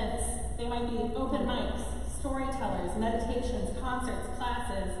for events. They might be open mics, storytellers, meditations, concerts,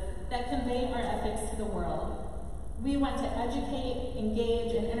 classes that convey our ethics to the world. We want to educate,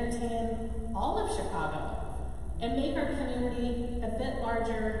 engage, and entertain all of Chicago and make our community a bit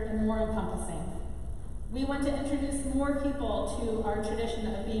larger and more encompassing. We want to introduce more people to our tradition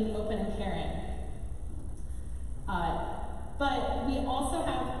of being open and caring. But we also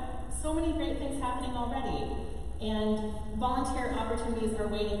have so many great things happening already, and volunteer opportunities are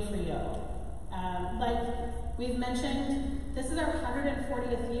waiting for you. Like we've mentioned, this is our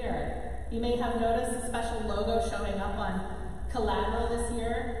 140th year. You may have noticed a special logo showing up on collateral this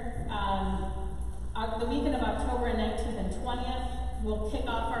year. The weekend of October 19th and 20th, we'll kick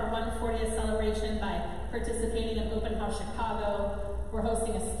off our 140th celebration by participating in Open House Chicago. We're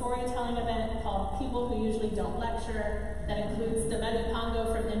hosting a storytelling event called People Who Usually Don't Lecture that includes Demedu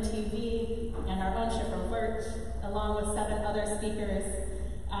Pongo from MTV and our own Shipper Lurch, along with 7 other speakers.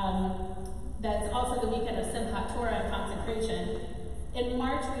 That's also the weekend of Simchat Torah and consecration. In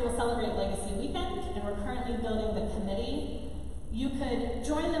March, we will celebrate Legacy Weekend, and we're currently building the committee. You could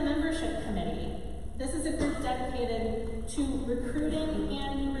join the membership committee. This is a group dedicated to recruiting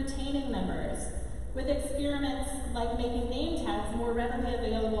and retaining members, with experiments like making name tags more readily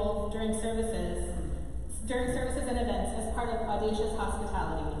available during services and events as part of audacious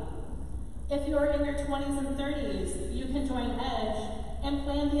hospitality. If you're in your 20s and 30s, you can join EDGE and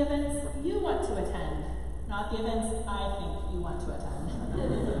plan the events you want to attend, not the events I think you want to attend.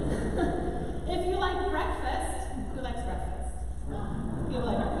 If you like breakfast, who likes breakfast? People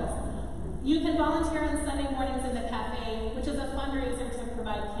like breakfast. You can volunteer on Sunday mornings in the cafe, which is a fundraiser to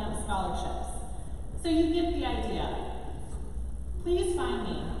provide camp scholarships. So you get the idea. Please find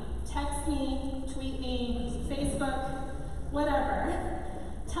me. Text me, tweet me, Facebook, whatever.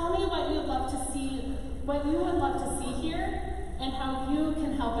 Tell me what you'd love to see, what you would love to see here, and how you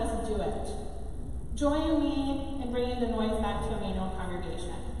can help us do it. Join me in bringing the noise back to Emmanuel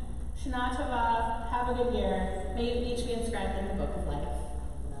congregation. Shana Tova, have a good year. May you each be inscribed in the book of life.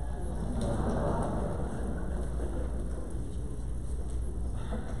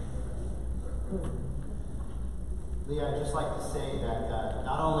 Leah, I'd just like to say that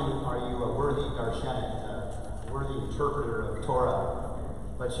not only are you a worthy darshanik, a worthy interpreter of Torah,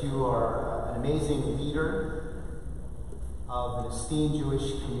 but you are an amazing leader of an esteemed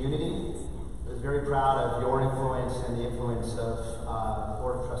Jewish community. I was very proud of your influence and the influence of the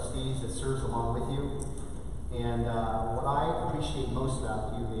Board of Trustees that serves along with you. And what I appreciate most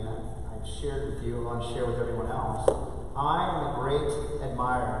about you, Leah, I've shared with you, I want to share with everyone else. I am a great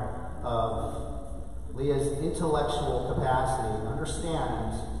admirer of Leah's intellectual capacity to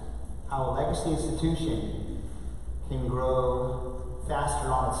understand how a legacy institution can grow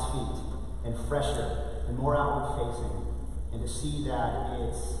faster on its feet and fresher and more outward facing, and to see that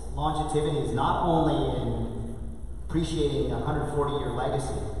its longevity is not only in appreciating a 140-year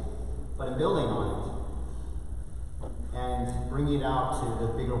legacy, but in building on it and bringing it out to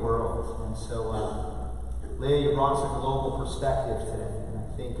the bigger world. And so, Leah, you brought us a global perspective today, and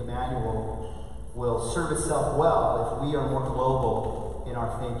I think Emmanuel will serve itself well if we are more global in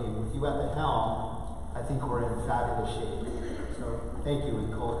our thinking. With you at the helm, I think we're in fabulous shape. So thank you,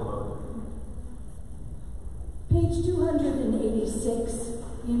 and kol hakavod. Page 286.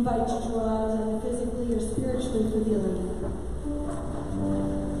 We invite you to rise either physically or spiritually for the Aliyah.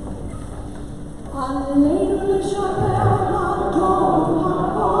 Aleinu l'shaper ha'adom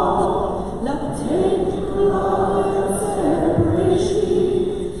ha'ol, l'ateit l'oretzer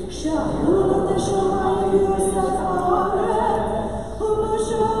b'reshit, sha'alu l'teshamayim v'yosef ha'aretz,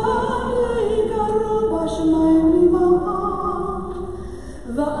 u'moshe yigaru b'shamayim ima'am,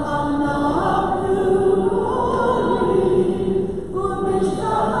 v'anachnu olim,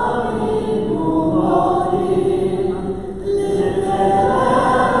 u'mishtarim u'modim, l'Eloheinu.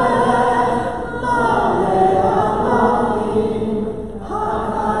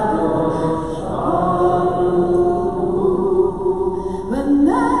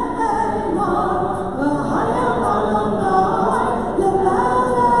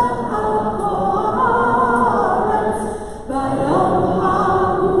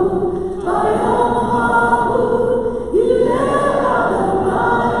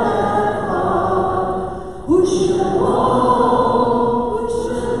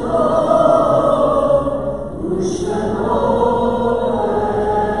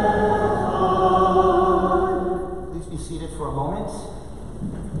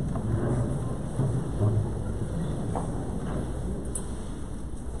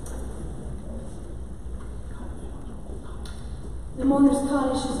 The mourner's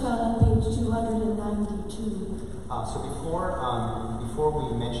Kaddish is found on page 292. So before we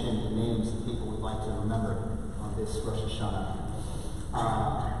mention the names of people we'd like to remember on this Rosh Hashanah,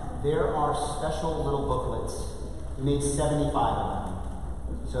 there are special little booklets. We made 75 of them.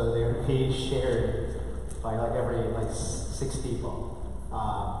 So they're being shared by every 6 people.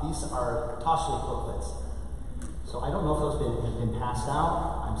 These are Tashlich booklets. So I don't know if those have been passed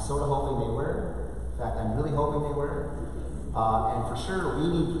out. I'm sort of hoping they were. In fact, I'm really hoping they were. And for sure, we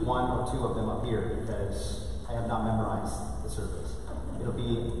need 1 or 2 of them up here because I have not memorized the service. It'll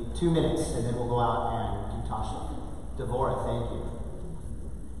be 2 minutes, and then we'll go out and do Tashlich. Devorah, thank you.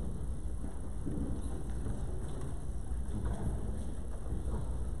 Okay.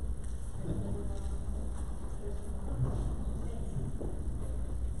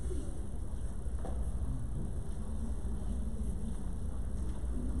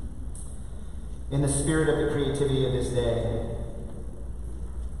 In the spirit of the creativity of this day,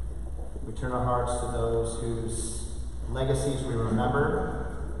 we turn our hearts to those whose legacies we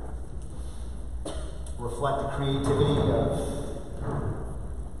remember, reflect the creativity of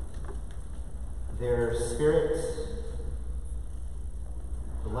their spirits,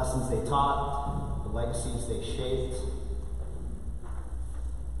 the lessons they taught, the legacies they shaped,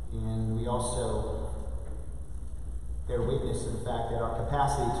 and we also bear witness to the fact that our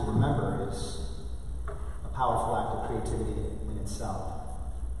capacity to remember is a powerful act of creativity in itself,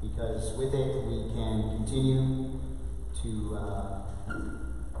 because with it we can continue to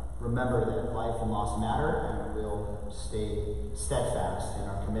remember that life and loss matter, and we'll stay steadfast in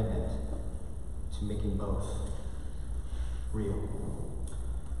our commitment to making both real.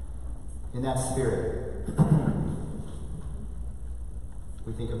 In that spirit,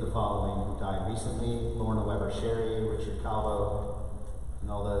 we think of the following who died recently: Lorna Weber Sherry, Richard Calvo,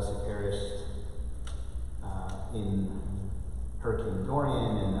 and all those who perished in Hurricane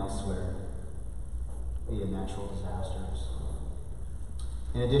Dorian and elsewhere via natural disasters.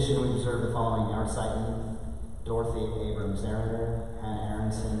 In addition, we observe the following Arsighton: Dorothy Abrams Aroner, Hannah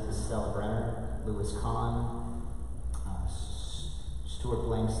Aronson, Stella Brenner, Louis Kahn, Stuart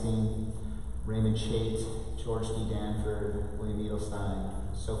Blankstein, Raymond Chait, George D. Danford, William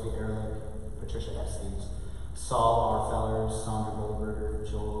Edelstein, Sophie Ehrlich, Patricia Estes, Saul R. Fellers, Sandra Goldberger,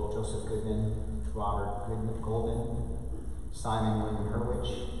 Joseph Goodman, Robert Goldman, Simon William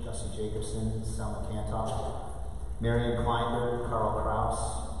Hurwitch, Gussie Jacobson, Selma Kantoff, Marion Kleinberg, Carl Kraus,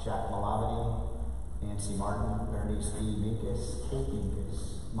 Jack Malavany, Nancy Martin, Bernice B. Minkus, Kate Minkus,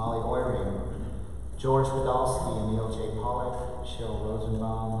 Molly Oyring, George Podolsky, Emil J. Pollack, Cheryl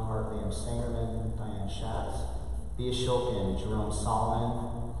Rosenbaum, Hartley M. Sangerman, Diane Schatz, Bea Shulkin, Jerome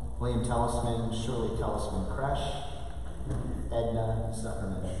Solomon, William Tellisman, Shirley Tellisman Kresh, Edna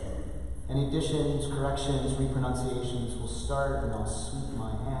Zuckerman. Any additions, corrections, repronunciations will start, and I'll sweep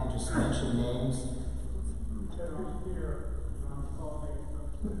my hand, just mention names.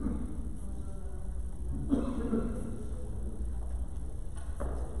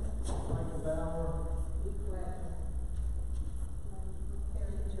 Michael Bauer.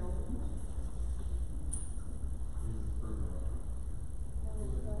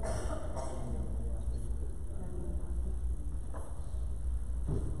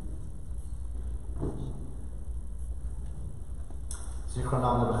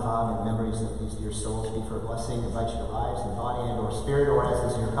 Zichronam Lebracha, and memories of these dear souls be for a blessing. I invite you to rise in body and or spirit, or as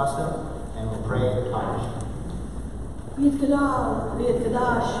is your custom, and we'll pray the Kaddish. V'yitgadal,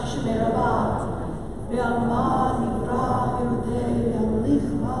 v'yitgadash, Shemei Rabba, v'alma nivra v'yodei, v'amlich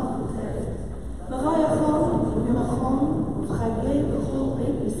malchutei, v'chayachon, v'machon, v'chayei b'chol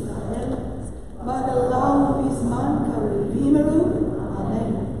beit Yisrael, b'agalam v'zman kari, v'yimeru,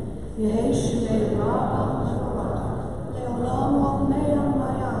 Amen. Yehei Shemei Rabba, לעולם ועולמי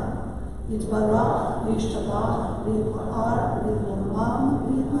עלמיה, יתברך וישתבח ויתפאר ויתרומם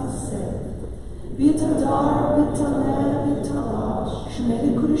ויתנשא, ויתהדר ויתעלה ויתעלה,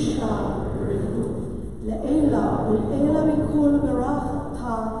 שמי קדושה בריחו, לעילה ולעילה מכל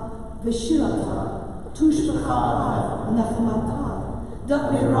ברכתה ושירתה, תושבחה ונחמתה,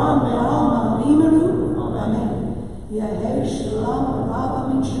 דברה בעלמא ויאמרו, אמן. יהי שלום רבה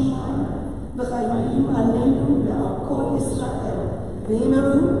מן שמיים, וחיים עלינו ועל כל ישראל,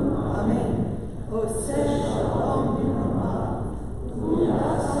 ואמרו אמן. עושה שלום במרומה,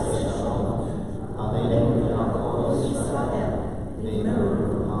 ויעשה שלום עלינו ועל כל ישראל, ואמרו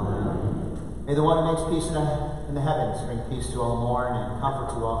אמן. May the one who makes peace in the heavens bring peace to all who mourn and comfort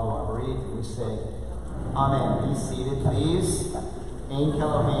to all who are bereaved. We say, Amen. Be seated, please. Ein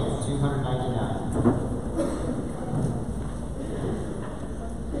Keloheinu, 299.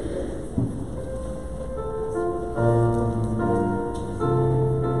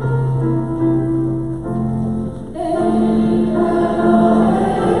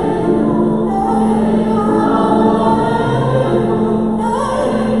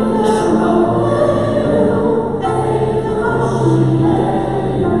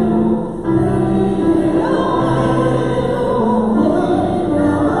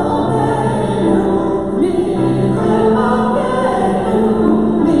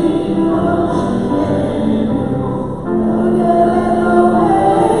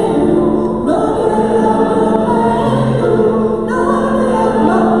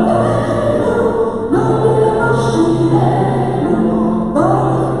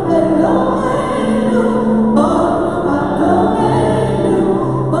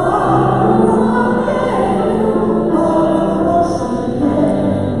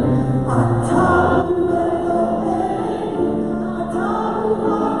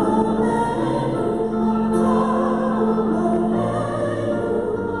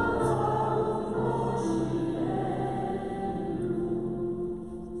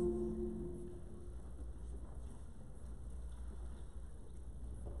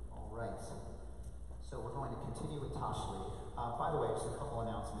 So we're going to continue with Tashli. By the way, just a couple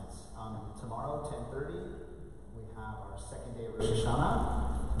announcements. Tomorrow, 10:30, we have our second day of Rosh Hashanah.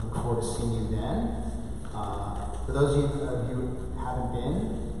 I look forward to seeing you then. For those of you who haven't been,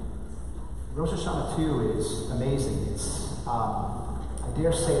 Rosh Hashanah 2 is amazing. It's, I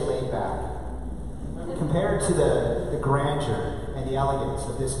dare say, laid back. Compared to the grandeur and the elegance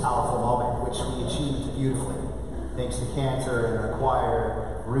of this powerful moment, which we achieved beautifully, thanks to Cantor and our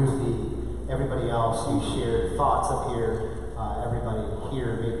choir, Ruthie, everybody else who shared thoughts up here, everybody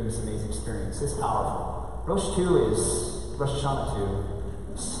here making this amazing experience. It's powerful. Rosh Hashanah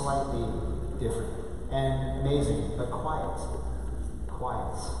 2, slightly different and amazing, but quiet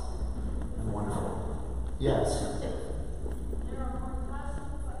and wonderful. Yes. Okay.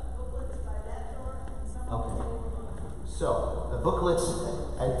 So the booklets,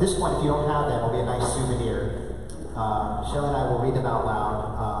 at this point, if you don't have them, will be a nice souvenir. Shelley and I will read them out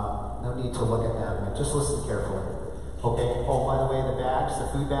loud. No need to look at them. Just listen carefully. Okay. Oh, by the way, the bags, the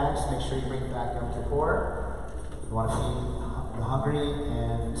food bags, make sure you bring back Yom Kippur. You want to feed the hungry,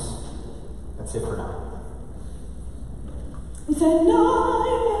 and that's it for now.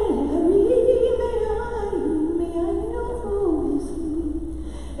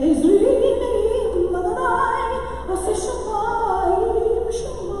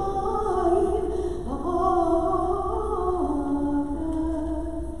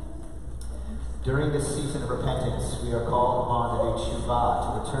 During this season of repentance, we are called upon to do tshuva, to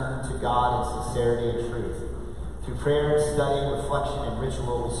return to God in sincerity and truth. Through prayer, study, reflection, and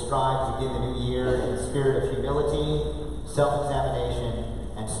ritual, we strive to begin the new year in a spirit of humility, self-examination,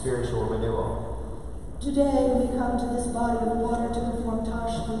 and spiritual renewal. Today we come to this body of water to perform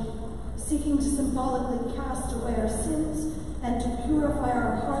Tashli, seeking to symbolically cast away our sins and to purify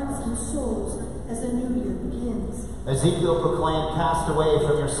our hearts and souls as the new year begins. Ezekiel proclaimed, "Cast away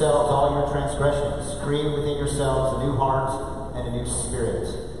from yourselves all your transgressions, create within yourselves a new heart and a new spirit."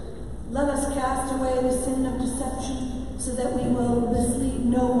 Let us cast away the sin of deception so that we will mislead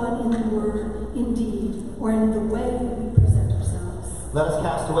no one in the word, in deed, or in the way we present ourselves. Let us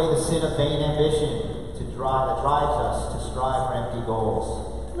cast away the sin of vain ambition to that drives us to strive for empty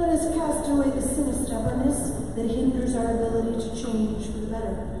goals. Let us cast away the sin of stubbornness that hinders our ability to change for the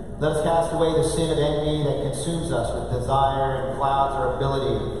better. Let us cast away the sin of envy that consumes us with desire and clouds our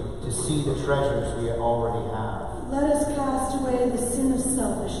ability to see the treasures we already have. Let us cast away the sin of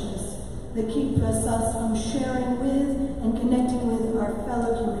selfishness that keeps us from sharing with and connecting with our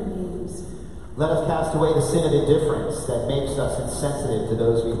fellow human beings. Let us cast away the sin of indifference that makes us insensitive to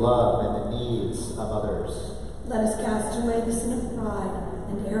those we love and the needs of others. Let us cast away the sin of pride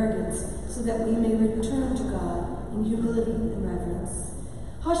and arrogance so that we may return to God in humility and reverence.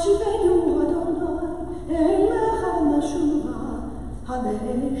 Hashivenu Adonai Elecha Nashuva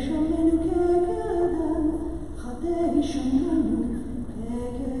Hadei Shamenu Kegeden Hadei Shamenu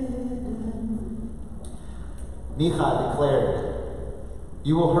Kegeden. Micha declared,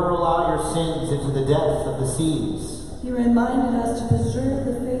 "You will hurl out your sins into the depth of the seas." He reminded us to preserve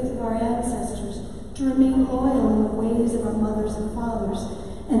the faith of our ancestors, to remain loyal in the ways of our mothers and fathers,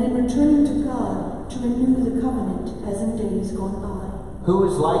 and in returning to God, to renew the covenant as in days gone by. Who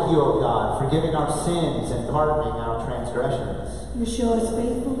is like you, O God, forgiving our sins and pardoning our transgressions? You show us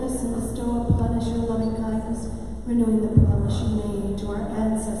faithfulness and bestow upon us your loving kindness, renewing the promise you made to our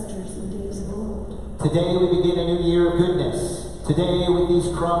ancestors in days of old. Today we begin a new year of goodness. Today, with these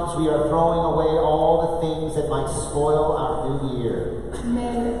crumbs, we are throwing away all the things that might spoil our new year.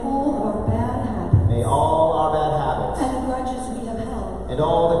 May all our bad habits, May all our bad habits, and the grudges we have held, and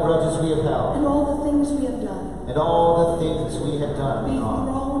all the grudges we have held, and all the things we have done, and all the things we have done be wrong,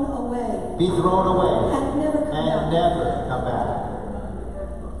 thrown away, be thrown away, and never come and back. never come back.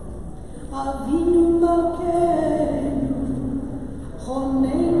 Avinu Malkeinu,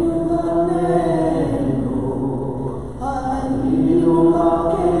 Chonenu Vaneinu, Avinu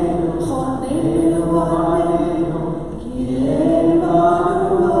Malkeinu, Chonenu Vaneinu, Ki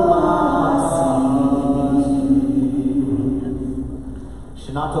Elanu Asi.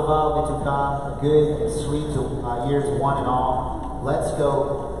 Shana Tova U'Metuka, a good and sweet years one and all. Let's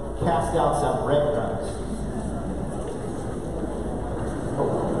go cast out some breadcrumbs.